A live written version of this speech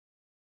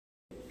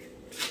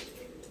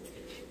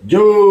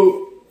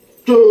Yo,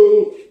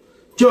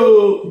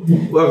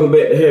 welcome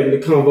back to Having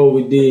the Convo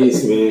with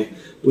Diggs, man.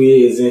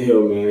 We is in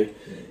here, man.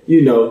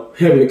 You know,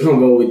 having the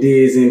convo with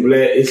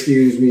Diggs&Black.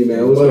 Excuse me,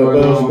 man. What's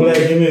going on? Black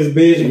in this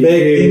bitch,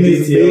 back in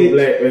this bitch.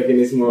 Black back in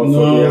this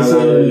motherfucker.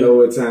 Y'all already know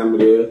what time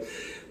it is.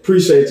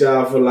 Appreciate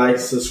y'all for like,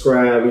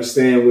 subscribing,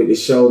 staying with the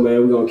show,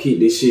 man. We're gonna keep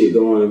this shit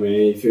going, man.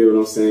 You feel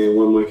what I'm saying?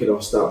 One monkey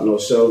don't stop no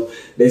show.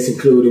 That's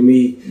including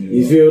me.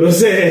 You feel what I'm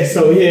saying?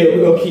 So yeah,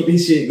 we're gonna keep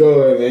this shit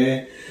going,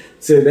 man.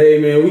 Today,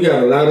 man, we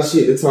got a lot of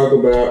shit to talk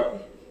about.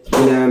 You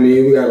know what I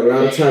mean? We got a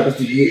lot of topics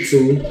to get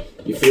to.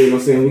 You feel what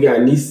I'm saying? We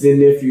got nieces and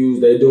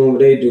nephews. They doing what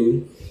they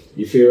do.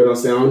 You feel what I'm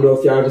saying? I don't know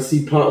if y'all can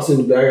see Pops in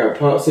the back. I got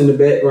Pops in the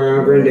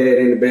background, Granddad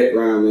in the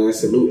background, man.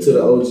 Salute to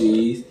the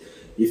OGs.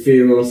 You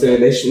feel what I'm saying?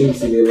 They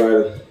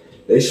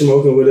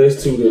smoking with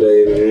us too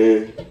today,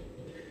 man.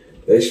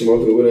 They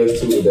smoking with us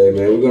too today,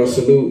 man. We're gonna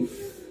salute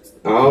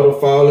all the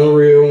fallen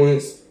real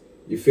ones.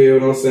 You feel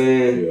what I'm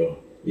saying? Yeah.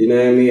 You know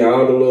what I mean?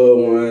 All the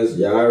loved ones.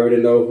 Y'all already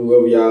know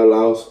whoever y'all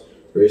lost.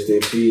 Rest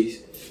in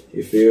peace.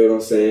 You feel what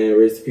I'm saying?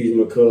 Rest in peace,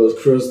 my cuz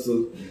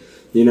Crystal.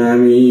 You know what I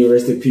mean?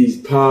 Rest in peace,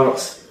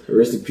 Pops.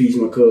 Rest in peace,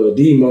 my cuz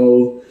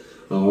Demo.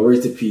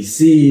 Rest in peace,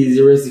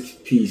 C's. Rest in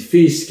peace,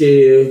 Fish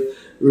Scale.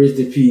 Rest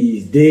in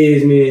peace,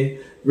 Desmond.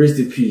 Rest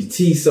in peace,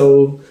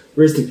 T-So.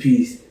 Rest in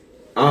peace,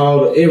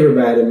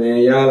 everybody, man.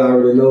 Y'all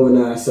already know in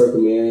our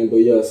circle, man. But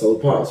yeah, so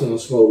Pops gonna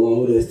smoke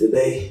one with us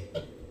today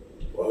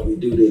while we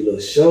do this little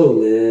show,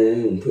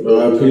 man.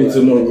 R.I.P.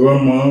 to my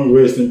grandma.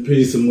 Rest in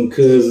peace to my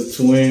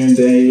cousin, twin,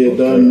 Daniel,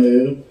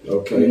 Darnell.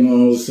 Okay. You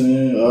know what I'm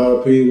saying?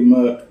 R.I.P. to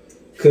my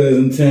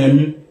cousin,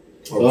 Tammy.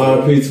 Okay.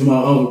 R.I.P. to my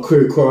uncle,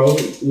 Chris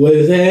Cross.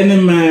 What's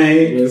happening,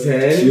 man? What's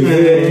happening,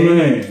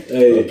 man?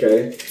 Hey.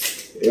 Okay.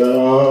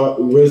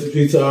 Rest in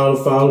peace to all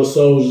the fallen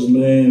soldiers,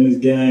 man, in this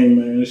game,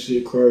 man. This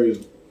shit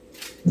crazy.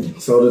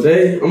 So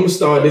today, I'm gonna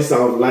start this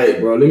off light,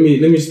 bro. Let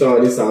me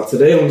start this off.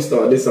 Today, I'm gonna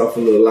start this off a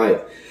little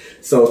light.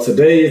 So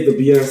today is the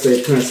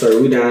Beyonce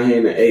concert. We down here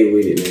in the A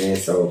with it, man.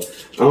 So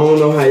I don't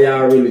know how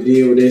y'all really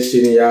deal with that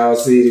shit in y'all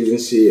cities and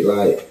shit,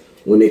 like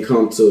when it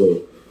come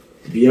to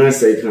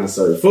Beyonce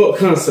concerts. Fuck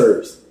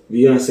concerts,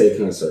 Beyonce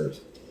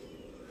concerts.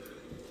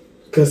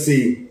 Cause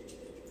see,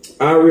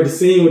 I already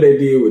seen what they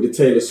did with the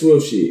Taylor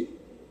Swift shit.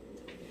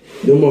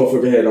 Them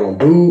motherfuckers had on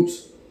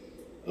boobs,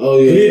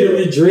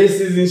 glittery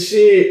dresses and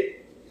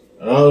shit.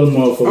 All the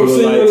motherfuckers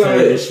look like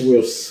Taylor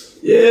Swifts.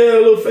 Yeah,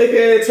 little fake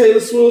ass Taylor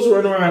Swifts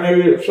running around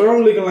there. So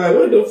I'm looking like,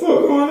 what the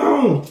fuck going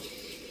on?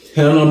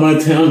 Hannah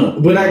Montana.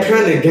 But I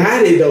kind of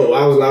got it though.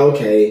 I was like,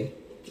 okay,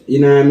 you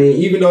know what I mean.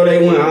 Even though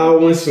they went all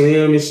one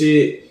slim and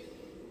shit,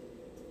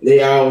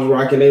 they all was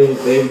rocking. They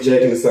was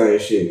jacking the same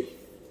shit.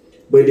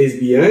 But this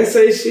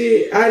Beyonce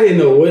shit, I didn't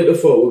know what the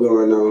fuck was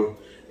going on.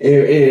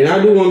 And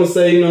I do want to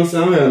say, you know what I'm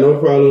saying, I don't have no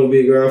problem with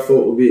big girl. I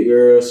fuck with big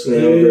girls,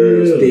 slim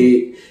girls,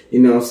 thick, you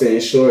know what I'm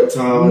saying, short,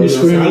 tall. You know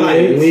what I'm saying? I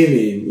like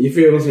women. You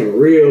feel what I'm saying?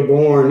 Real,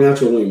 born,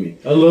 natural women.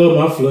 I love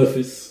my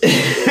fluffies.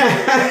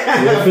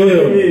 You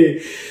feel me?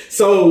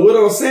 So what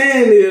I'm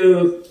saying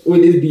is,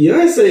 with this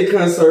Beyonce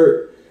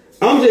concert,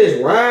 I'm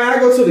just riding. I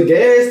go to the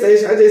gas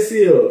station. I just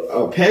see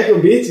a pack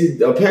of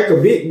bitches, a pack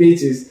of big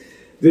bitches,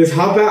 just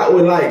hop out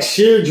with like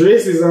sheer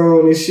dresses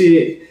on and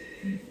shit.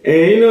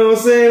 And you know what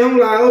I'm saying? I'm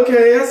like,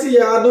 okay, I see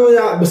y'all doing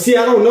y'all. But see,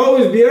 I don't know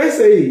it's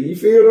Beyonce. You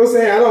feel what I'm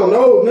saying? I don't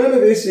know none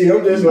of this shit.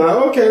 I'm just like,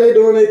 okay, they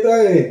doing their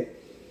thing.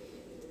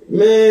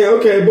 Man,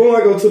 okay, boom,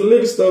 I go to the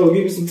liquor store,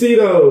 give me some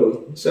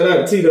Tito. Shout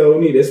out to Tito,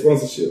 we need that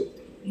sponsorship.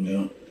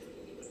 Yeah.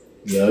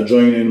 Yeah, I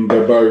joined in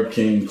the Burger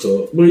King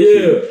cup. But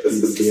yeah.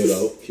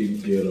 Keep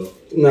it ghetto.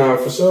 Nah,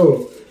 for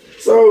sure.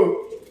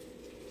 So,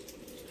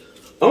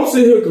 I'm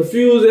sitting here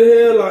confused as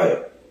hell,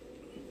 like,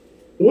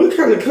 what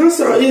kind of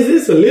concert is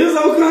this? A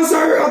Lizzo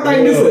concert? I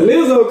think this is a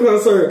Lizzo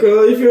concert,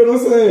 cuz you feel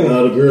what I'm saying?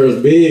 All the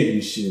girls big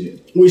and shit.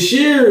 With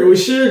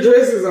sheer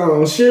dresses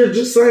on, sheer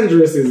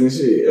sundresses and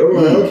shit. I'm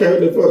like, okay, what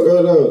the fuck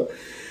going on?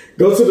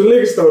 Go to the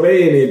liquor store,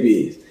 they in that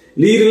bitch.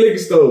 Leave the liquor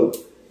store.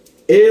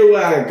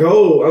 Everywhere I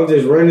go, I'm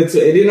just running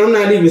to, and then I'm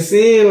not even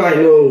seeing like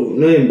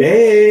nothing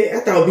bad. I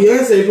thought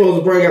Beyonce supposed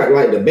to bring out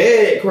like the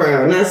bad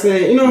crowd. Not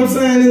saying, you know what I'm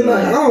saying? It's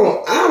like I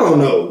don't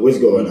know what's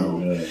going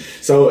on. Yeah.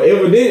 So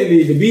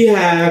evidently the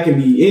Beehive can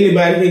be,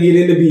 anybody can get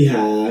in the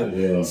Beehive.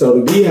 Yeah.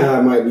 So the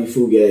Beehive might be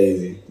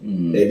fugazi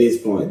at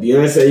this point.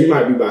 Beyonce, you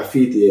might be about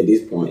 50 at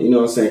this point. You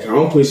know what I'm saying?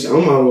 Cause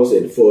I'm almost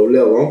at the 4th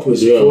level. I'm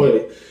pushing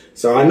 40.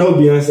 So I know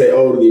Beyonce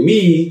older than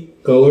me.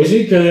 Cause when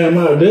she came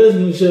out,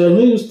 Desmond Child,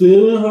 he was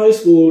still in high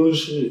school and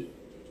shit.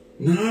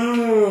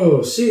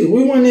 No, shit,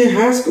 we weren't in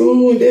high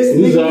school and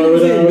Desmond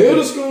was in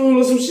middle school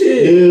or some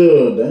shit.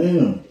 Yeah,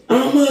 damn.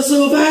 I'm a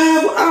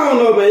survivor. I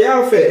don't know, man.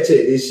 Y'all fact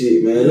check this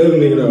shit, man. Let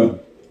me know.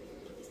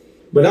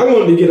 But I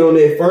wanted to get on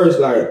that first,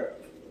 like,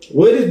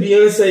 what is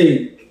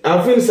Beyonce? I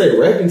was finna say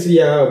rapping to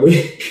y'all, but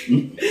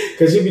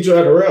cause she be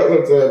trying to rap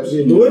sometimes.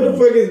 Shit. But what the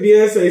fuck is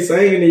Beyonce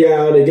saying to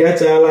y'all that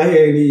got y'all out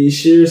here in these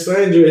sheer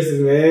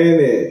sundresses, man?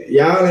 And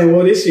y'all ain't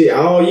wore this shit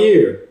all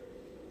year.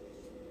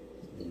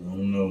 I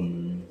don't know,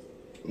 man.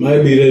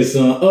 Might be that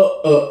song,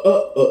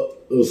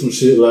 or some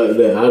shit like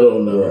that. I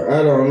don't know. Bro,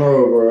 I don't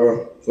know,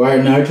 bro.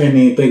 Right now, I can't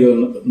even think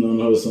of none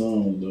of her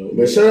songs, though.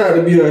 But shout out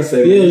to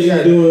Beyonce.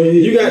 Yeah,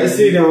 you got to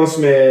sit on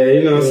Smash.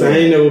 You know what I'm saying? I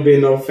ain't never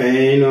been no fan.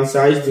 You know what I'm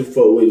saying? I used to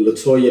fuck with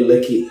LaToya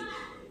Luckett.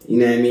 You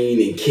know what I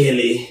mean? And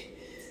Kelly.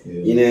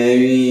 Yeah. You know what I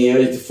mean? I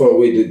used to fuck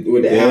with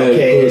the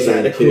Outcast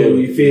out the crew.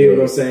 You feel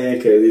what I'm saying?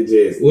 Because it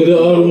just... What the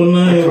other one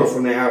name? I come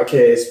from the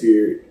Outcast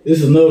spirit.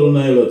 It's another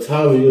name,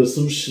 Latavia or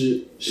some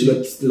shit.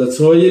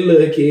 LaToya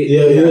Luckett.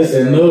 Yeah, it's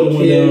another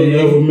one that I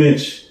never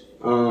mentioned.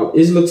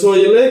 It's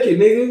LaToya Luckett,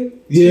 nigga.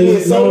 Yeah, she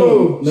went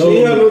solo. No. She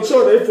ain't had no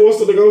choice. They forced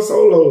her to go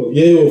solo.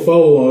 Yeah, it was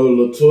follow on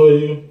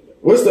LaToya.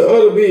 What's the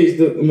other bitch?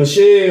 The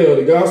Michelle,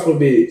 the gospel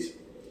bitch.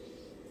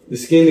 The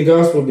skinny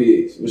gospel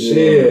bitch. Michelle.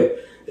 Yeah.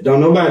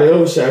 Don't nobody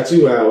ever shout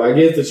you out. I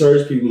guess the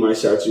church people might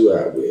shout you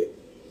out, but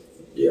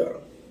yeah.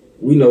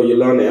 We know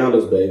Yolanda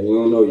Anders, baby. We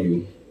don't know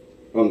you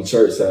on the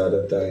church side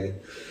of the thing.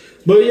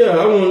 But yeah,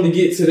 I wanted to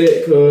get to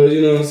that because,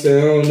 you know what I'm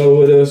saying, I don't know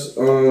what else.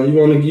 You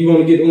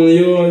wanna get one of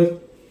yours?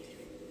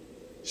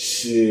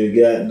 Shit,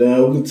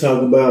 goddamn, we can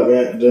talk about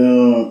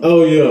goddamn.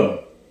 Oh yeah,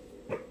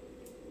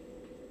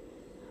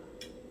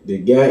 the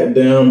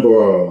goddamn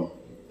brawl.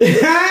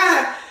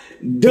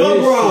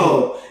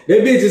 Brawl.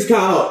 That bitch is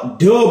called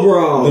the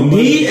brawl.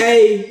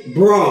 DA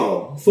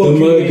brawl. The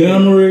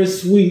Montgomery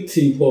Sweet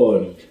Tea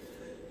Party.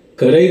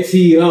 Cause they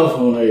teed off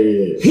on their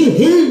head.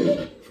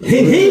 Black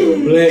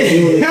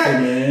unity,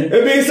 man.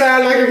 That bitch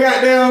sound like a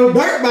goddamn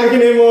dirt bike in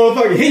that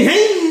motherfucker.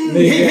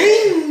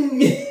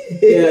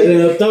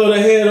 Yeah, throw the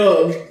head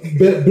up,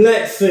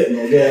 black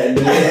sentinel,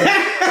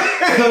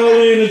 goddamn. Call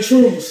in the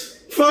troops.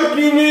 Fuck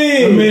you,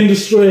 man. I'm in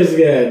distress,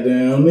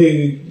 goddamn,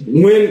 nigga.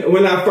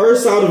 When I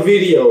first saw the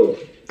video,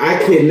 I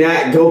could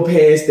not go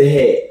past the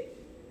hat.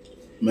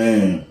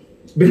 Man.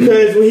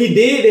 Because when he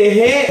did that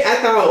hat, I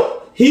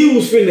thought he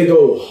was finna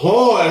go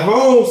hard.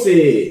 Holmes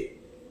said.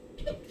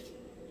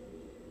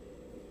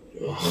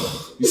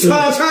 So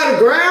I'm trying to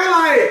ground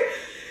like.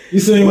 You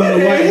seen when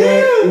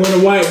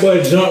the white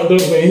boy jumped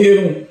up and hit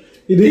him?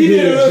 He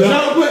did a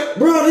jump.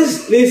 Bro,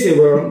 listen,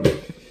 bro.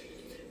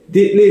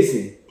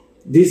 Listen.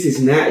 This is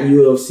not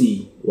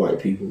UFC, white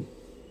people.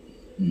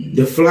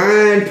 The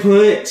flying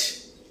punch.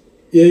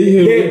 Yeah,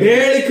 they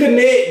barely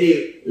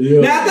connected.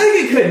 Yeah. Now I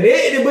think it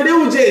connected, but it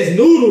was just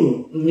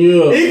noodle.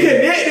 Yeah. It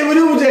connected, but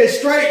it was just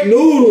straight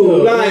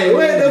noodle. Yeah. Like,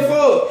 what the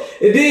fuck?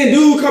 And then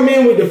dude come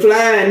in with the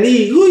flying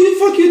knee. Who you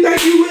fuck you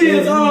think you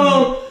is?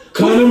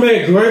 Conor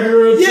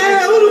McGregor.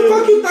 Yeah, who the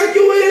fuck you think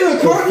you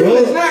is? Conor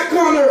is not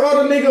Conor,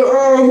 other nigga.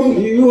 Who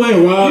you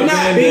ain't robbed. You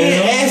not being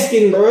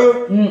asking,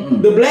 bro.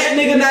 The black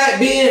nigga not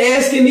being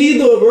asking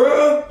either,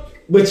 bro.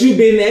 But you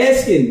been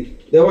asking.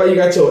 That's why you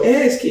got your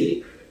ass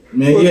kicked.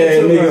 Man,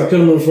 yeah, niggas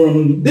coming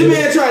from... This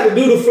man tried to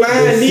do the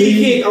flying knee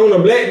kick on a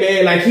black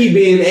man like he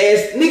been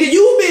asked. Nigga,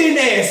 you been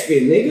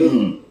asking,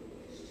 nigga.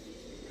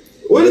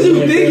 What did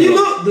you think? You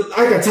look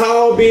like a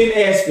tall Ben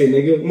Aspen,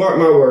 nigga. Mark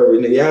my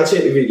words, nigga. Y'all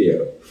check the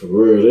video. For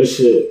real, this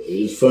shit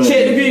is funny.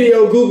 Check the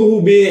video, Google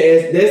who Ben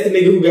Aspen. That's the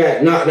nigga who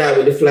got knocked out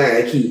with the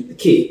flying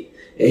kick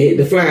and hit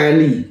the flying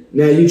knee.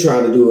 Now you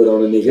trying to do it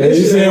on a nigga.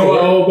 You saying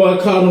what old boy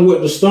caught him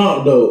with the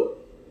stomp, though?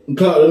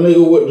 Caught the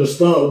nigga with the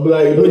stomp,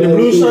 like with the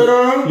blue shirt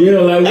on. Yeah,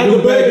 like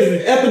after buddy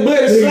slapped after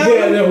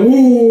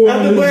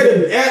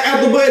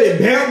buddy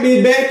bounced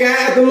it back out.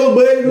 After little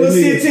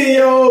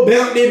 16-year-old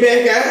bounced it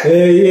back out.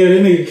 Yeah,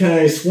 that nigga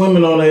came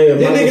swimming on that.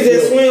 That nigga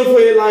just swim for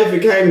his life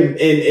and came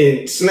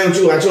and slammed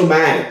you out your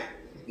body.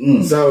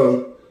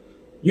 So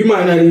you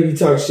might not even be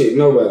talking shit to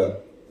nobody.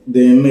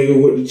 Then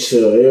nigga with the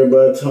chill.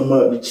 Everybody talking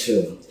about the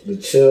chill. The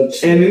chill.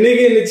 And the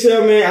nigga in the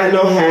chill, man, I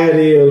know how it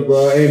is,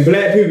 bro. And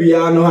black people,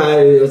 y'all know how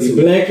it is. You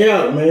black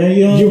out,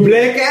 man. You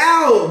black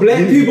out.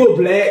 Black people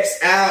blacks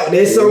out.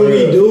 That's something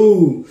we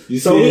do.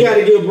 So we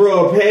gotta give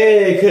bro a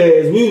pad,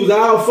 cause we was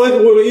all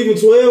fucking with him. Even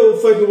 12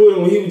 was fucking with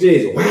him when he was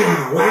just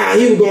wow.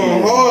 He was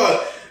going hard.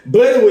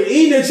 Buddy was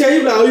eating the chair. He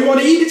was like, oh, you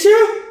wanna eat the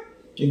chair?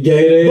 You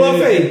gave that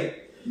buffet.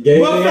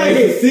 Buffet,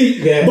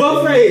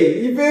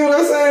 you feel what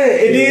I'm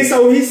saying? And then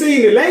so he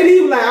seen the lady,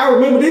 he was like, I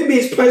remember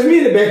this bitch punched me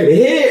in the back of the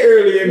head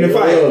earlier in the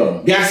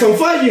fight. Got some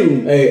for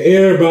you. Hey,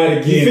 everybody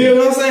get it. You feel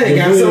what I'm saying?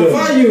 Got some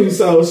for you.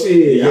 So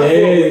shit. Yeah,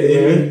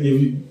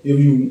 if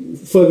you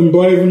fucking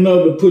brave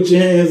enough to put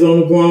your hands on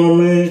the ground,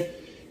 man,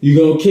 you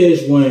gonna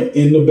catch one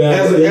in the back.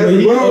 As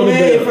a grown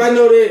man, if I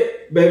know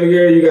that, baby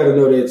girl, you gotta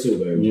know that too,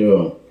 baby.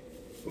 Yeah.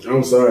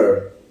 I'm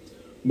sorry.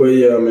 But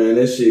yeah, man,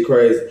 that shit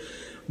crazy.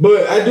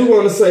 But I do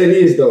want to say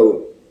this,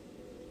 though.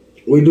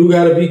 We do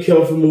got to be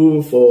careful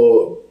moving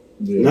forward.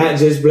 Yeah. Not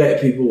just black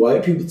people,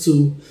 white people,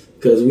 too.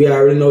 Because we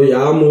already know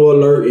y'all more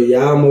alert and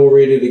y'all more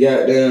ready to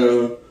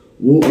goddamn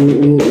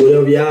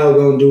whatever y'all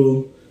going to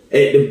do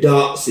at the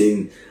docks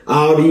and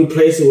all these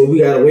places where we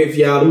got to wait for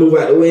y'all to move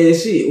out the way and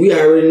shit. We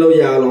already know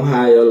y'all on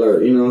high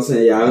alert. You know what I'm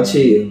saying? Y'all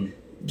chill.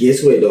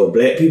 Guess what, though?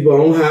 Black people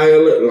on high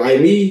alert. Like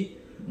me,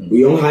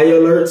 we on high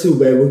alert, too,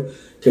 baby.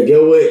 Cause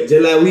get what?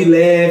 Just like we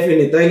laughing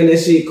and thinking that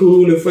shit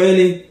cool and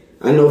funny,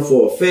 I know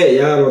for a fact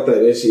y'all don't think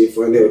that shit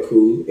funny or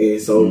cool,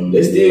 and so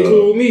they still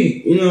cool with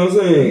me. You know what I'm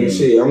saying?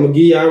 Shit, I'm gonna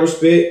give y'all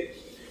respect.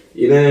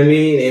 You know what I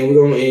mean? And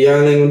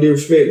y'all ain't gonna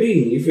disrespect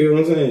me. You feel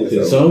what I'm saying?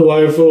 So. Some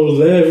white folks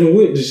laughing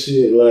with the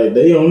shit, like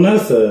they on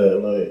that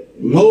side, like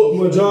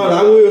majority.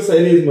 I will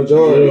say this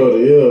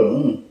majority.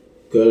 Yeah.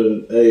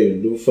 Cause hey,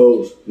 them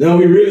folks. Now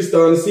we really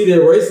starting to see that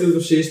racism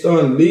shit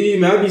starting to leave.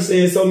 Man, I be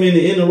seeing so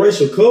many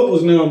interracial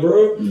couples now,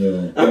 bro.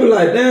 Yeah. I be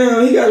like,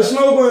 damn, he got a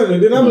snow bunny.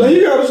 Then I be like,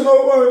 he got a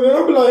snow bunny. Then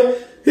I be like,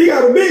 he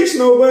got a big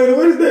snow bunny.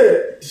 What is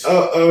that?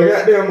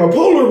 Goddamn, a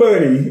polar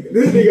bunny.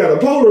 This nigga got a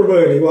polar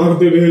bunny walking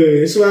through the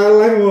hood. Smiling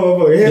like a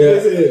motherfucker. Happy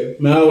as hell.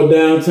 Man, I was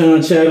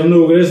downtown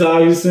Chattanooga. That's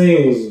all you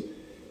seen was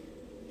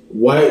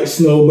white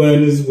snow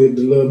bunnies with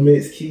the little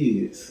mixed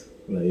kids.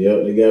 Like,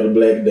 yep, they got a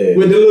black dad.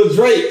 With the little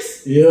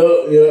Drakes.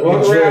 Yep.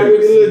 Walk around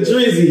with the little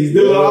Drizzies,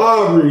 the little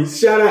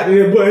Aubreys. Shout out to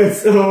them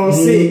boys on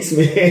 6,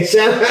 man.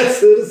 Shout out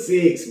to the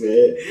 6,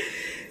 man.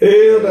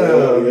 Hell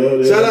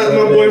no. Shout out to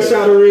my boy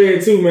Shot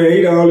Red too, man.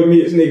 He the only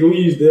mixed nigga we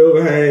used to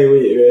overhang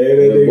with,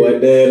 man.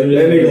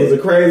 That nigga was a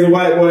crazy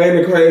white boy and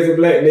a crazy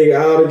black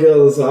nigga all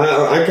together. So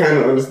I kind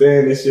of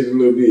understand this shit a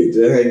little bit,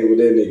 just hanging with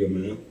that nigga,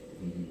 man.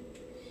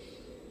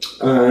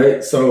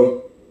 Alright,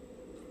 so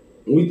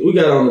we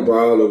got on the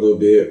brawl a little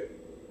bit.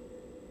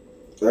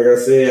 Like I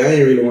said, I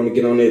ain't really want to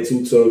get on that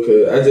too tough,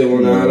 cause I just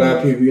want to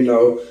highlight people, you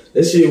know,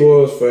 that shit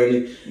was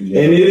funny.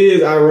 Yeah. And it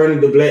is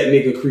ironic the black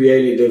nigga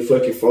created the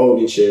fucking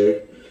folding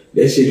chair.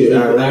 That shit is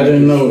ironic. I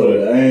didn't know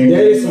that.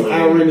 That is some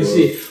ironic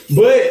shit.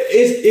 But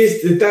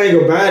it's the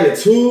thing about it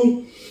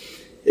too,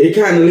 it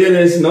kind of let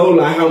us know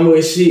like how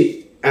much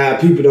shit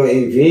people don't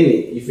invent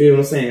it. You feel what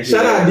I'm saying?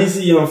 Shout out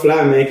DC Young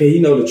Fly, man, cause he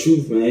know the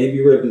truth, man. He be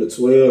repping the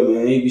 12,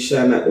 man. He be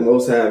shouting out the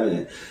Most High,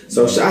 man.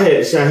 So I had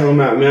to shout him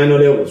out, man. I know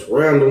that was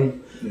random.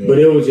 Yeah. But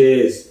it was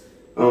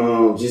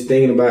just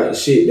thinking about the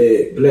shit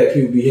that black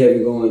people be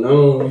having going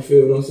on. You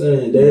feel what I'm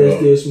saying? Dad's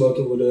still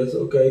smoking with us.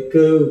 Okay,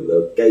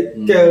 cool.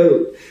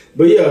 Cool.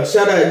 But yeah,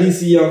 shout out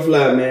DC Young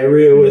Fly, man.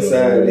 Real West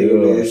Side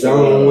nigga, man.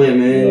 Zone 1,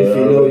 man. If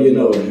you know, you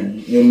know,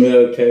 man.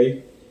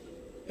 MLK.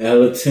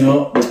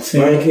 Alatemp.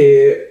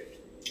 Bankhead.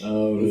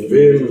 You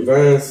feel me?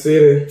 Vine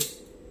City.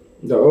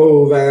 The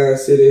old Vine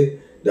City.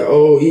 The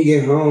old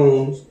Egan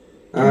Homes.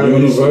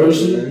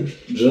 University.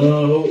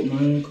 John Hope,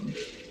 man.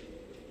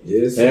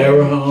 Yes,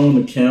 Aragon,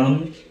 the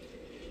county.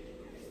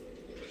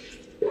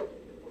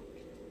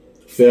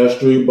 Fair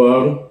Street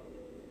Bottle.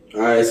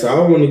 Alright, so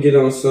I want to get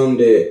on something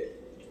that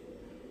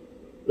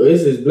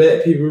this is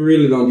black people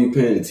really don't be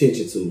paying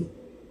attention to.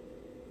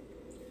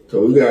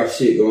 So we got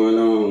shit going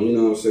on, you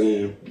know what I'm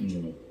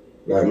saying?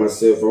 Like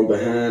myself, I'm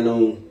behind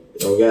on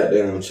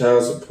goddamn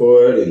child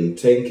support and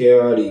taking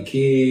care of all these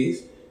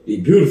kids.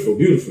 These beautiful,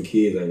 beautiful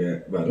kids I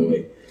got, by the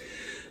way.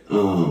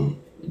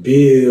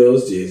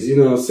 Bills, just, you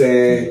know what I'm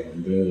saying? Yeah,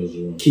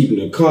 bills, keeping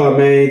the car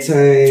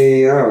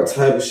maintained, all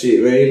type of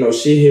shit, man. You know,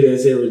 shit hit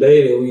us every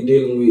day that we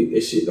dealing with.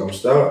 That shit don't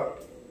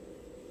stop.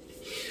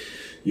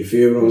 You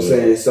feel what I'm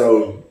saying?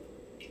 So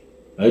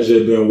I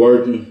just been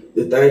working.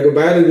 The thing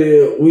about it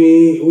is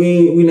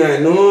we not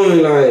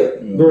knowing,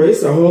 like, bro,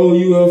 it's a whole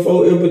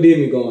UFO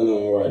epidemic going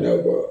on right now,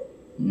 bro.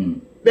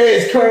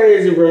 That's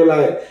crazy, bro.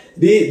 Like,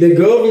 the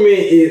government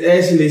is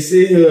actually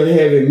sitting here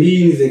having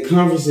meetings and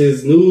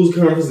conferences, news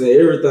conferences and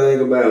everything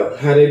about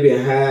how they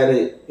been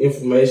hiding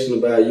information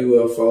about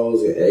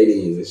UFOs and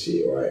aliens and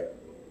shit, right?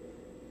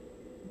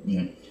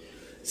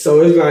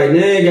 So it's like, now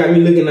it got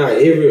me looking at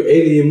every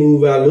alien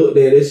movie I looked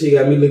at. That shit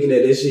got me looking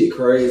at that shit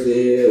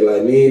crazy,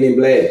 like Men in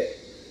Black.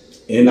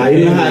 And like,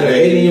 you know how the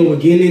alien were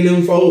getting in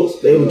them folks?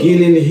 They were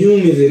getting in the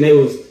humans and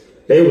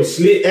they was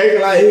slick,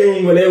 acting like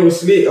him, but they was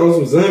slick on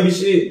some zombie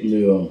shit.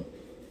 Yeah.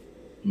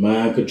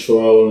 Mind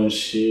control and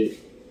shit.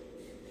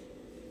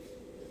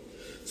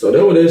 So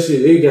that was that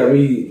shit. It got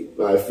me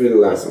like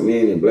feeling like some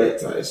Men in Black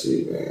type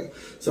shit, man.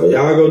 So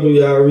y'all go do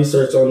y'all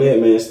research on that,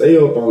 man. Stay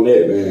up on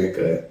that, man,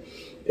 cause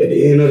at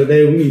the end of the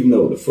day, we need to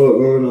know what the fuck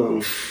going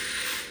on.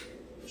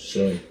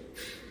 Sure.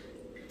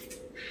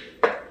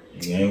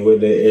 You ain't with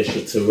that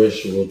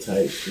extraterrestrial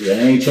type shit.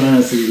 I ain't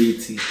trying to see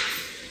E.T.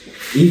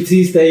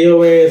 E.T. stay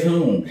your ass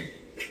home.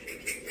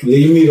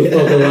 Leave me the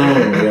fuck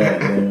alone,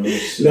 goddamn.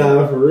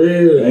 Nah, for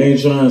real. I ain't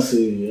trying to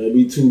see you. I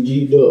be too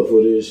geeked up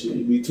for this shit.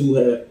 It be too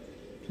high.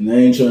 And I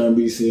ain't trying to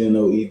be seeing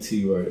no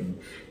E.T. right now.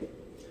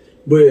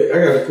 But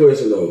I got a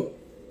question though.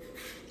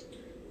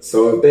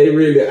 So if they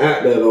really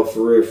out there though,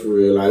 for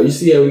real, like, you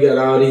see how we got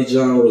all these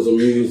genres of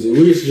music.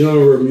 Which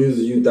genre of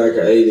music you think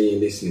an alien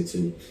listening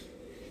to?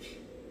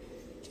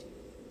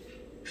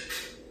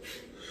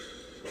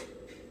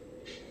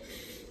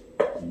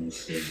 Let me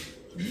see.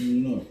 I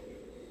don't know.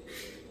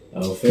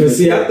 Cause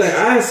see,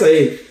 I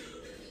say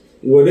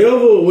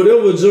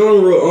whatever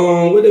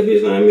genre, what that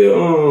bitch name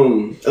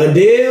is,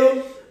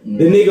 Adele,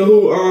 the nigga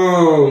who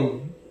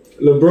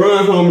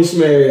LeBron homie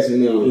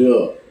smashing them.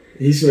 Yeah.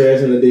 He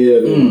smashing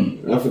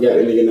Adele. I forgot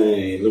the nigga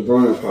name,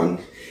 LeBron partner.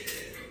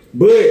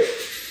 But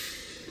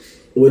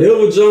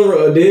whatever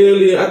genre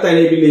Adele is, I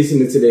think they be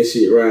listening to that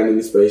shit riding in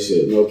the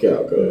spaceship, no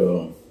cap,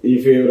 cause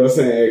you feel what I'm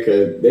saying?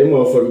 Cause that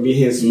motherfucker be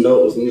hitting some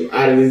notes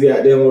out of this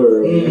goddamn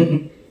world,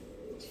 man.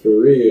 For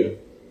real.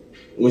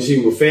 When she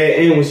was fat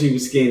and when she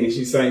was skinny,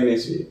 she sang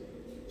that shit.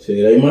 See,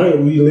 they might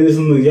be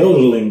listening to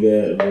yodeling,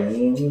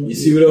 goddamn. You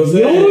see what I'm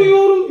saying?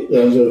 Yodel.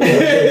 You see what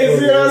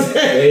I'm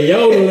saying? They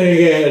yodeling,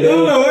 goddamn. You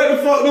don't know what the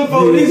fuck them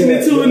folks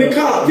listening to in the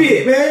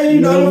cockpit, man.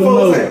 You know them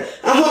folks ain't.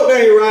 I hope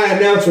they ain't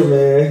riding natural,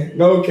 man.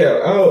 No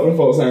cap. I hope them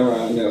folks ain't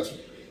riding natural.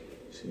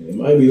 They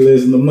might be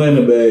listening to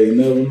Moneybag. You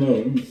never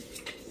know.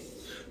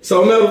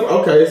 So,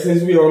 okay,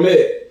 since we on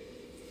that,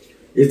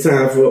 it's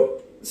time for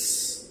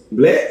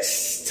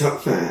Black's Top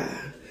 5.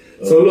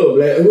 So look,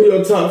 Black, who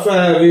your top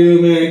 5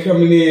 is, man,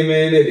 coming in,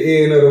 man, at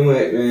the end of the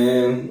month,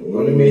 man,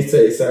 on the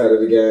mixtape side of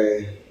the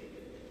game?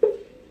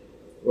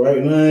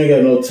 Right now, I ain't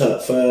got no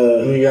top 5.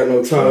 You ain't got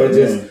no top.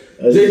 Just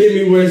give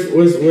me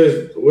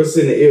what's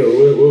in the ill.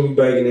 What we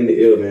banging in the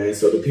ill, man,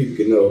 so the people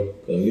can know.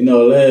 You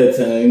know, last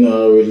time, you know,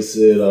 I already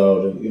said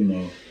all the, you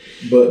know,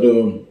 but the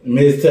new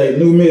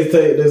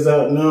mixtape that's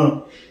out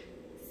now,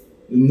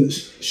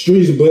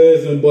 Streets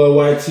Buzzing, boy,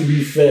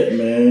 YTB Fat,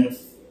 man.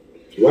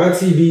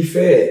 YTB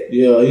Fat.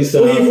 Yeah, he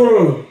sound. Where you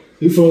from?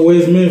 He from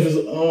West Memphis.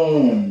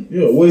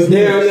 West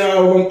Memphis.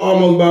 Now,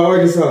 almost by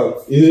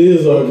Arkansas. It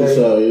is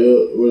Arkansas.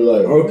 Yeah, we're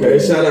like. Okay,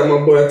 shout out my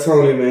boy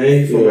Tony, man.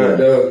 He from out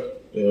there.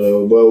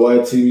 Yeah, boy,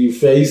 YTB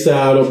Fat. He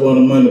side up on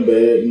the money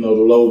bag. You know,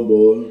 the low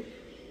boy.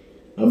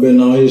 I've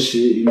been on his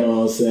shit. You know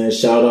what I'm saying?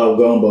 Shout out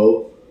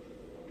Gumbo.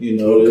 You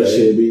know that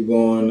shit be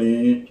going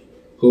in.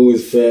 Who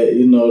is fat?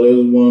 You know,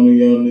 there's one of the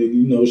young niggas.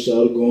 You know,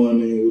 shout out going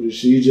in with it.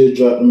 She just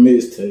dropped a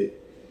mixtape.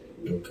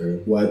 Okay.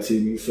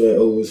 YTB Fat,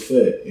 who is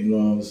fat, you know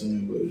what I'm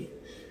saying? But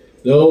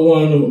the other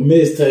one of the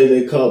mixtape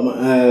that caught my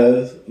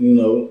eyes, you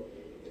know.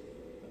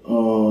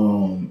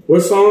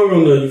 What song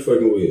on there you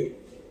fucking with?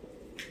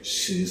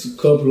 Shit, it's a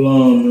couple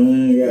of them,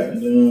 man.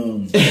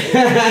 Goddamn.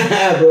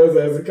 Bro,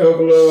 that's a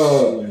couple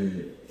of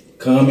them.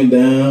 Calm It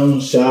Down,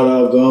 shout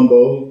out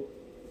Gumbo.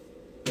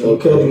 A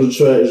couple of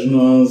tracks, you know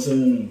what I'm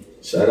saying?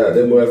 Shout out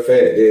that boy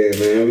Fat there,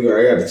 man. I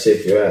got to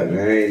check you out,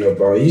 man. I ain't no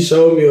problem. He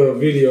showed me a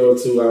video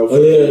too.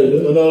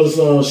 Another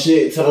song,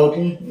 Shit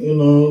Talking. You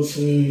know what I'm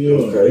saying? Yeah.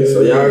 Okay,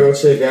 so y'all go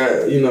check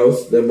out, you know,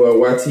 that boy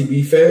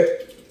YTB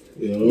Fat.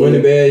 Yeah,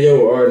 Moneybag,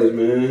 yo artist,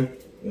 man.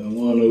 Yeah,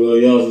 one of the little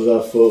youngsters I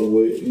fuck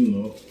with, you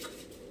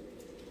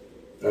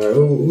know.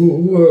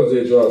 Who else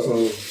did drop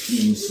something? Let me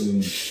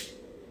see.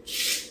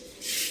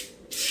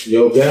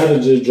 Yo Gotta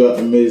just dropped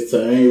a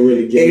mixtape. I ain't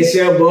really getting. It's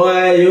your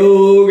boy,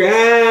 Yo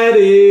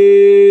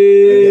Gotti.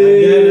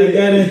 I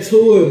got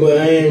into it, but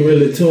I ain't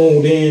really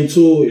tuned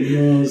into it. You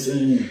know what I'm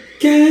saying?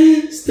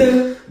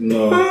 Gangsta.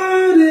 No.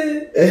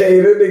 Party. Hey,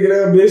 that nigga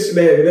that bitch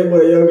snapping. That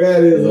boy Yo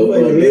Gotti is a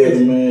fucking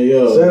legend, man. Yo,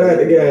 shout out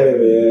to Gotti,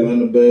 man. On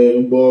the bed,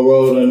 them boy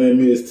rolled on that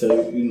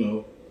mixtape, you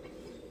know.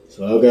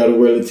 So I gotta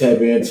really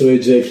tap into it.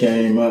 Just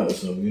came out,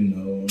 so you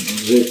know, I'm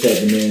just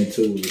tapping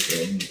into it.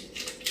 So.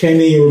 Can't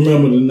even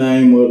remember the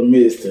name of the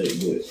mixtape,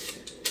 but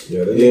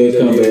yeah,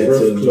 come back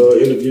to the club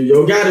interview.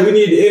 Yo, Gotti, we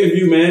need the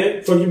interview,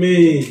 man. Fuck you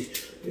mean?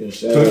 Yeah,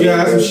 come get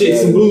out some shit,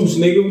 some boosts,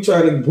 nigga. We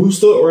trying to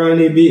boost up around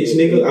that bitch,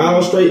 nigga.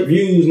 All straight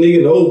views,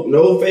 nigga.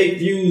 No fake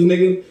views,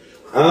 nigga.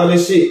 All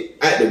this shit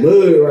out the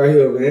mud right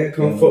here, man.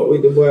 Come fuck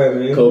with the boy,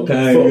 man.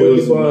 Cocaine fuck music,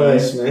 with the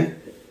boys, man.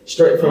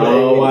 Straight from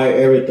all white,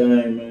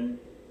 everything, man.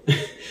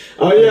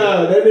 Oh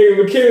yeah, that nigga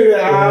was killing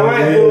that all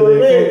white for a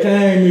minute. I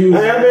mean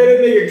that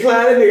nigga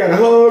closet, that nigga got a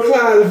whole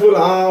closet full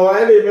of all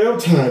white. Man, I'm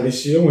tired of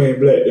this shit. I'm wearing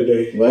black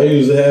today. Well, I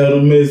used to have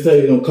them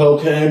mixtapes, them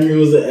cocaine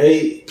music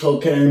 8,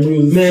 cocaine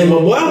music. Man, my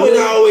boy went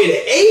all the way to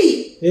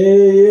 8.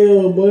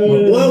 Yeah, boy. My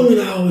boy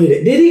went all the way to.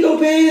 Did he go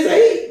past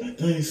 8? I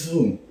think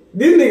so.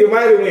 This nigga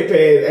might have went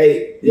past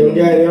 8. Yo,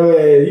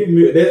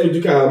 Gotti, that's what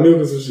you call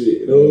milking some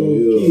shit.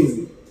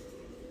 Easy.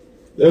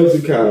 That's what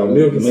you call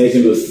milking some shit.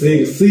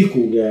 Making a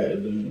sequel,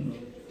 goddamn.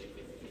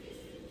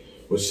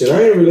 Well, shit,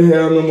 I ain't really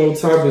have no more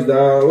topics,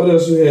 dog. What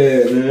else you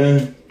had,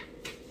 man?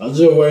 I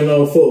just waiting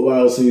on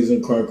football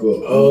season crank up.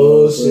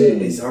 Oh, shit.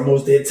 It's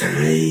almost that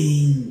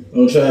time.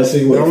 I'm trying to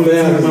see what the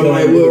Falcons I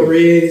might wear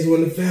red is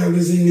when the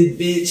Falcons in this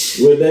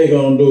bitch. What they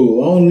gonna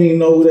do? I don't even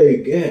know who they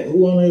got.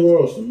 Who on their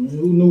roster, man?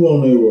 Who new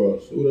on their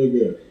roster? Who they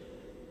got?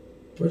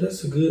 Bro,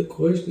 that's a good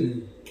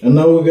question. I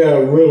know we got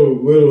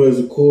Riddle as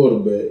a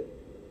quarterback.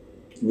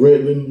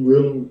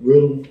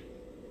 Riddle.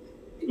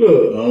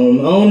 Look, I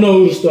don't know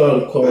who to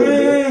start a quarterback.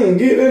 Man,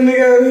 get that nigga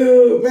out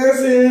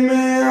here.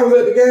 Man, I was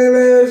at the game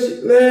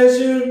last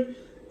year.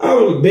 I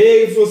was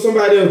begging for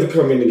somebody else to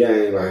come in the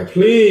game. Like,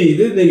 please,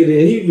 this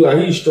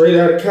nigga he's straight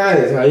out of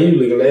college. How he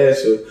looking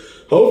last year.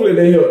 Hopefully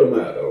they helped him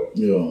out though.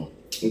 Yeah.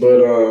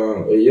 But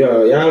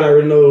yeah, y'all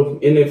already know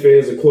NFL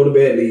is a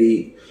quarterback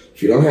league.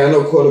 If you don't have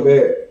no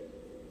quarterback,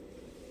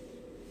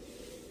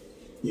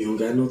 you don't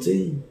got no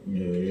team.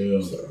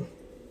 Yeah. So.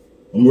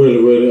 I'm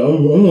really ready. I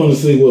want to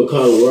see what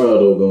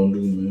Colorado gonna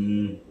do,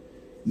 man.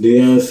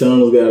 Deion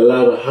Sanders got a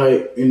lot of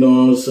hype, you know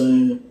what I'm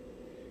saying?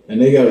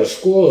 And they got a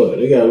squad.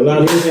 They got a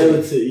lot of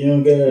talented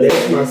young guys.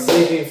 That's my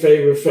second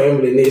favorite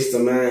family next to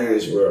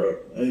mine, bro.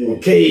 Hey.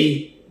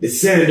 Okay, the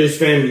Sanders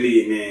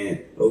family,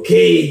 man.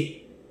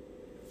 Okay.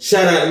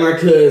 Shout out to my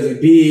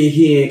cousin Big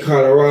here in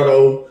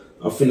Colorado.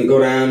 I'm finna go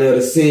down there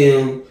to see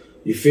him.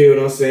 You feel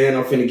what I'm saying?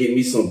 I'm finna get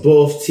me some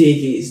buff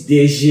tickets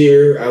this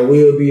year. I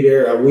will be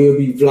there. I will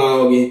be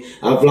vlogging.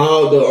 I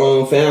vlogged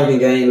the Falcon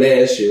game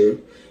last year.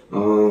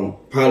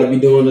 Probably be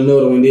doing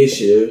another one this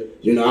year.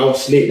 You know, I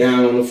was slick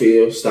down on the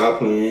field, stop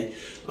playing.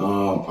 I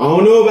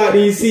don't know about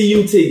these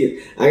CU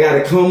tickets. I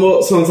gotta come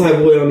up some type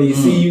of way on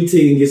these CU tickets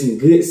and get some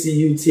good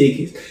CU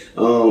tickets.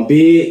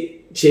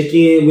 Big, check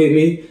in with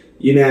me.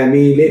 You know what I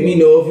mean? Let me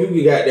know if you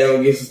can got down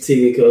and get some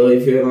tickets, cuz.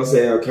 You feel what I'm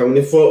saying? I'm coming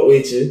to fuck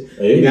with you.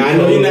 Hey, you know, I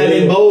know you're not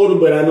in Boulder,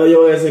 but I know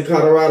your ass in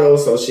Colorado,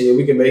 so shit,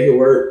 we can make it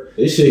work.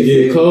 This shit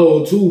get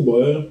cold too,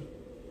 boy.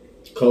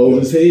 Cold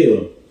as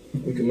hell.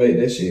 We can make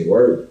that shit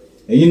work.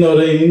 And you know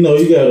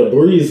you gotta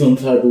breathe some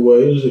type of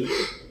way.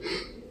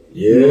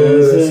 Yeah,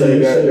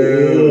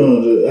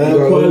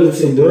 goddamn.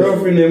 Quality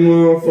girlfriend and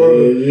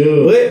motherfucker.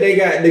 Yeah. But they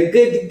got the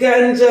good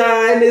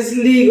ganja and it's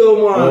legal,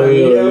 man. Oh,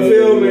 yeah, you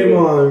feel me,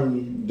 man?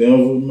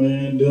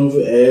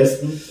 Denver,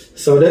 Aspen.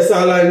 So that's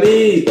all I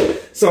need.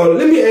 So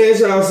let me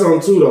ask y'all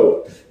something too,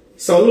 though.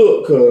 So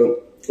look, cuz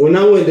when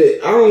I went to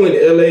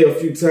LA a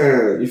few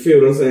times. You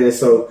feel what I'm saying?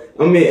 So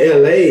I'm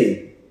in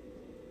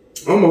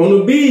LA. I'm on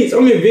the beach.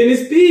 I'm in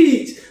Venice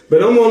Beach.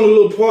 But I'm on the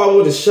little part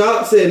where the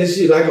shops at and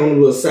shit, like on the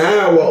little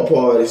sidewalk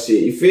part and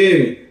shit. You feel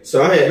me?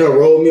 So I had to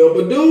roll me up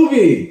a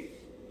doobie.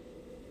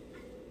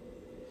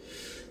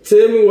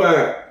 Tell me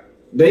why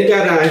they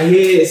got our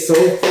heads so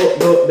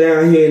fucked up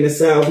down here in the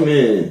South,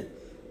 man.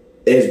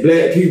 As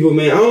black people,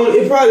 man,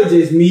 it probably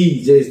just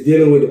me just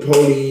dealing with the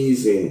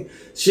police and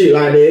shit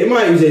like that. It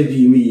might just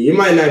be me. It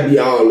might not be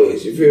all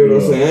us. You feel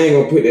what I'm saying? I ain't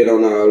gonna put that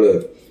on all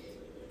us.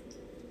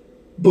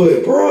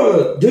 But,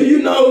 bro, do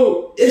you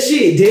know that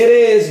shit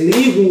dead ass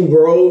legal,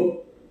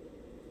 bro?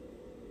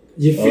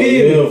 You feel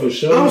me? Yeah, for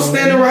sure. I'm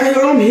standing right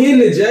here. I'm hitting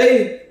the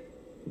J.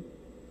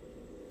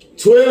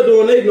 12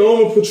 doing their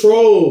normal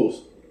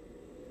patrols.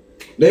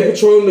 They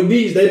patrolling the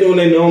beach. They doing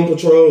their normal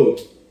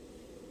patrols.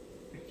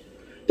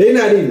 They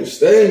not even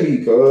studying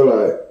me, cuz,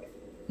 like.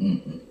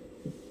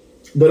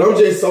 But I'm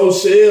just so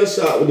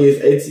shell-shocked with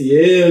this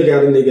ATL.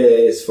 Got a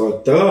nigga ass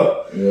fucked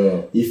up.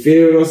 Yeah. You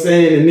feel what I'm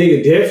saying? The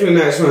nigga definitely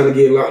not trying to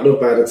get locked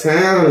up out of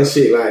town and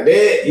shit like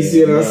that. You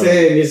see what I'm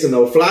saying? Missing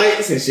no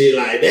flights and shit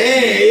like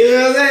that. You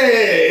know what I'm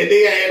saying?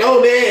 Nigga ain't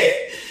on that.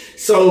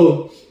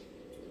 So,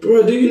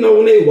 bro, do you know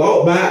when they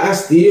walk by, I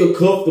still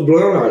cuff the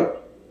blunt like.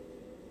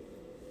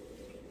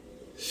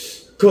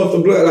 Cuff the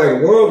blunt like a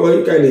motherfucker.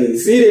 You can't even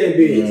see that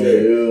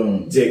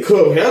bitch. Just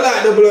cuff hell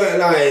out the blunt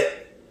like.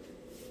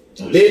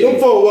 Them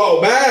folks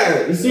walk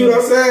by. You see what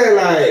I'm saying?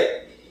 Like,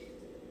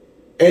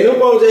 and them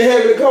folks just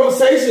having a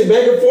conversation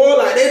back and forth.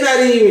 Like, they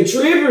not even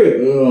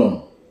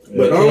tripping.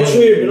 But I'm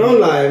tripping. I'm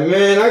like,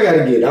 man, I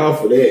gotta get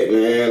off of that,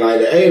 man. Like,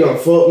 the A done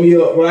fucked me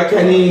up, bro. I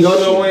can't even go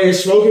nowhere and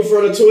smoke in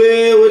front of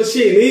 12. What the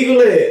shit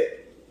legal at?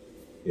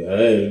 Yeah, I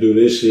had to do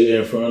this shit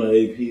in front of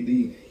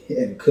APD. I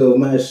had to cover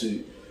my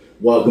shit.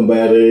 Walking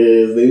by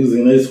there, they was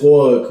in their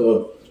squad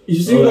car. You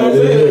see what I'm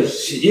saying?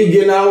 Shit, you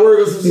getting out of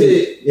work or some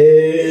shit.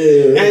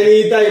 Yeah. I ain't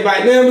even think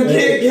about them. We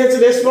can't get to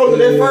that smoke of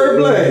that first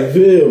blood.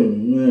 Feel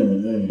me,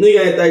 man.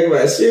 Nigga ain't think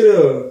about shit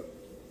up.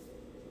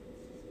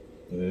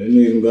 Yeah, they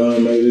need to go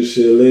and make this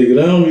shit legal.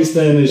 I don't be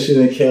staying this shit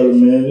in Cali,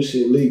 man. This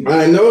shit legal.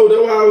 I know.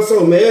 That's why I was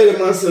so mad at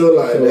myself.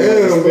 Like,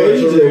 damn, bro,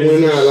 you just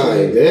went out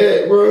like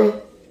that,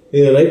 bro.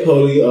 Yeah, they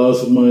police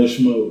also money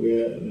smoke.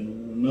 Yeah, I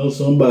know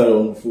somebody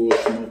on the full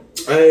smoke.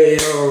 Hey,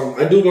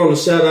 I do want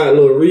to shout out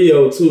Lil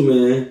Rio too,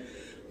 man.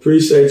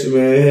 Appreciate you,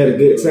 man. Had a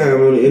good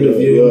time on the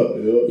interview.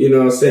 Yeah. You know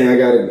what I'm saying? I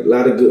got a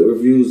lot of good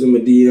reviews in my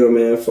DM,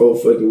 man.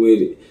 Folk fucking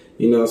with it.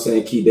 You know what I'm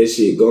saying? Keep that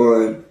shit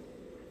going.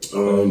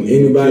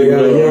 Anybody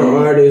got a young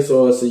artist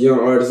or it's a young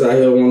artist out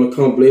here want to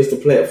come bless the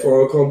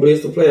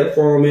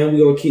platform, man. We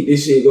gonna keep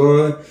this shit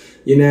going.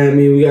 You know what I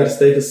mean? We gotta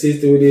stay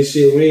consistent with this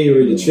shit. We ain't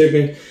really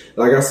tripping.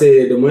 Like I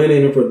said, the money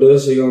and the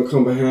production gonna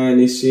come behind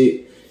this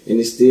shit. And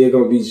it's still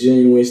gonna be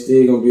genuine,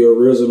 still gonna be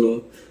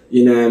original.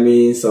 You know what I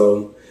mean?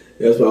 So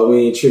that's why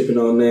we ain't tripping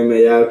on that,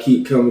 man. Y'all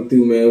keep coming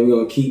through, man. We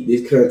gonna keep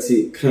this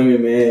content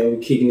coming, man. We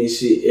kicking this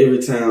shit every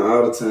time,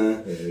 all the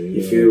time.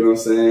 You feel what I'm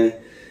saying?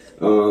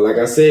 Like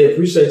I said,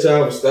 appreciate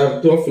y'all for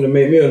stopping through. I'm finna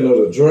make me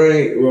another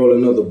drink, roll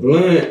another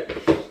blunt.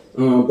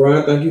 Brian,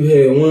 I think you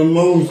had one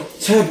more.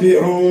 Tap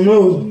it on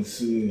those. Let me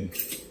see.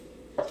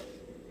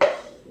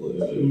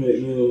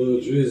 Make me a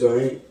little drizzle,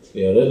 ain't?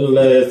 Yeah, that's the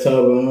last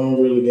topic. I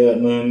don't really got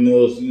nothing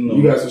else, you know.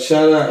 You got some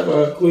shout out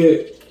about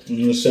quick?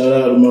 Shout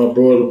out to my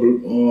brother,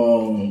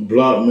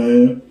 Block,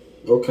 man.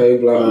 Okay,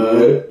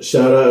 Block.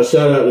 Shout out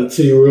to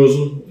T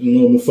Rizzle, you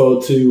know, my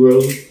folk T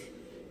Rizzle.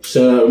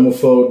 Shout out to my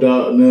folk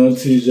Doc now,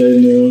 TJ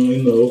now,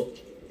 you know.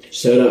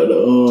 Shout out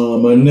to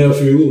my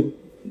nephew.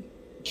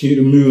 Keep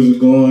the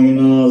music going, you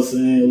know what I'm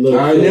saying? Look,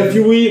 alright,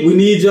 nephew, we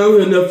need you on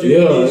here, nephew.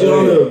 Yeah, we need you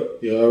on here.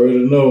 You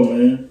already know,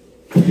 man.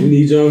 We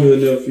need you on here,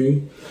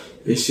 nephew.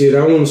 And shit,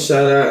 I want to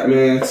shout out,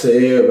 man, to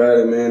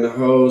everybody, man. The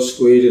whole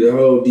squid, the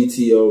whole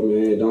DTO,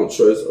 man. Don't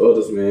trust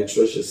others, man.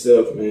 Trust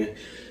yourself, man.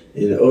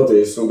 And the other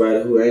is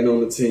somebody who ain't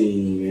on the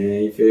team,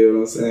 man. You feel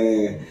what I'm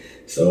saying?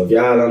 So if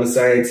y'all on the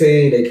same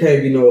team, they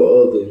can't be no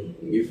other.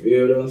 You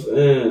feel what I'm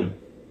saying?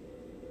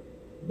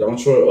 Don't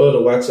trust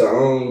other, watch your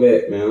own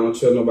back, man. I don't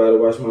trust nobody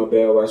watch my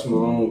back, watch my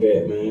own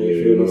back, man.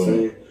 You feel what I'm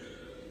saying?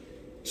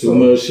 Too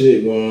much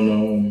shit going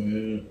on,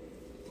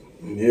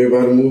 man.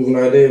 Everybody moving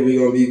like that, we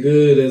gonna be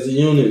good as a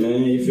unit,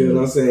 man. You feel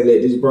what I'm saying?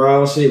 Let this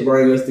broad shit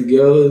bring us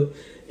together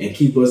and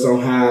keep us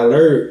on high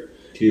alert.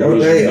 Don't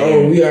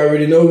think, we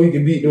already know we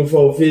can beat them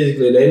folks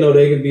physically. They know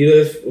they can beat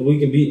us, we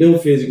can beat them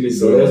physically.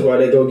 So that's why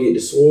they go get the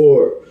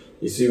sword.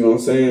 You see what I'm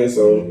saying?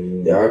 So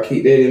y'all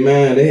keep that in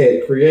mind. They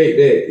had to create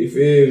that. You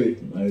feel me?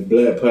 Like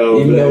black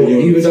power.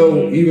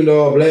 Even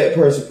though a black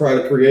person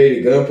probably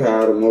created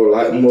gunpowder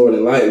more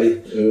than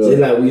likely, just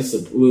like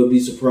we'll be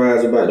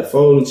surprised about the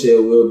folding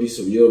chair, you'll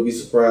be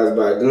surprised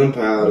about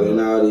gunpowder and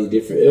all these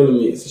different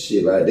elements and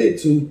shit like that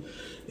too.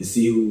 To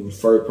see who the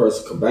first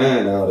person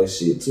combined all that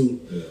shit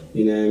too.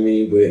 You know what I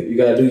mean? But you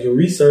gotta do your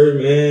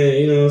research, man.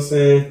 You know what I'm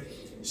saying?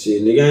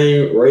 Shit, nigga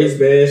ain't race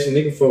bashing,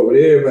 nigga fuck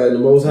with everybody. The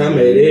Most High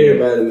made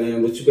everybody,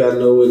 man. But you gotta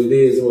know what it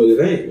is and what it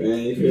ain't, man.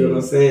 You feel what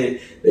I'm saying?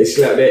 They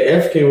slap that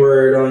African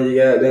word on you,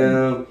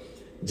 goddamn,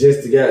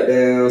 just to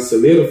goddamn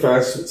solidify,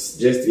 just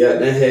to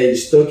goddamn have you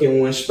stuck in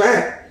one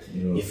spot.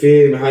 You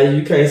feel me? How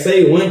you can't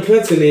say one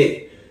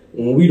continent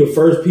when we the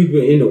first people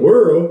in the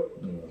world.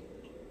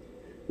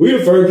 We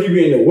the first people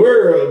in the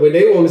world, but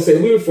they want to say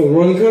we were from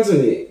one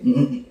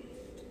continent.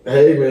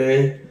 Hey,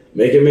 man,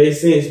 make it make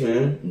sense,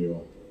 man.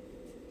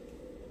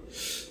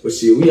 But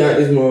shit, we out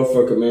this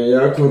motherfucker, man.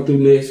 Y'all come through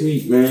next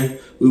week, man.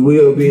 We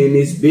will be in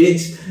this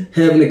bitch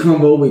having the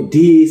combo with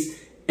Diggs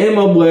and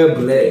my boy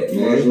Black,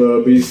 man. Much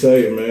love, be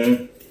safe,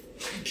 man.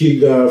 Keep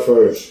God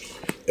first.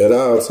 At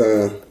all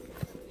time.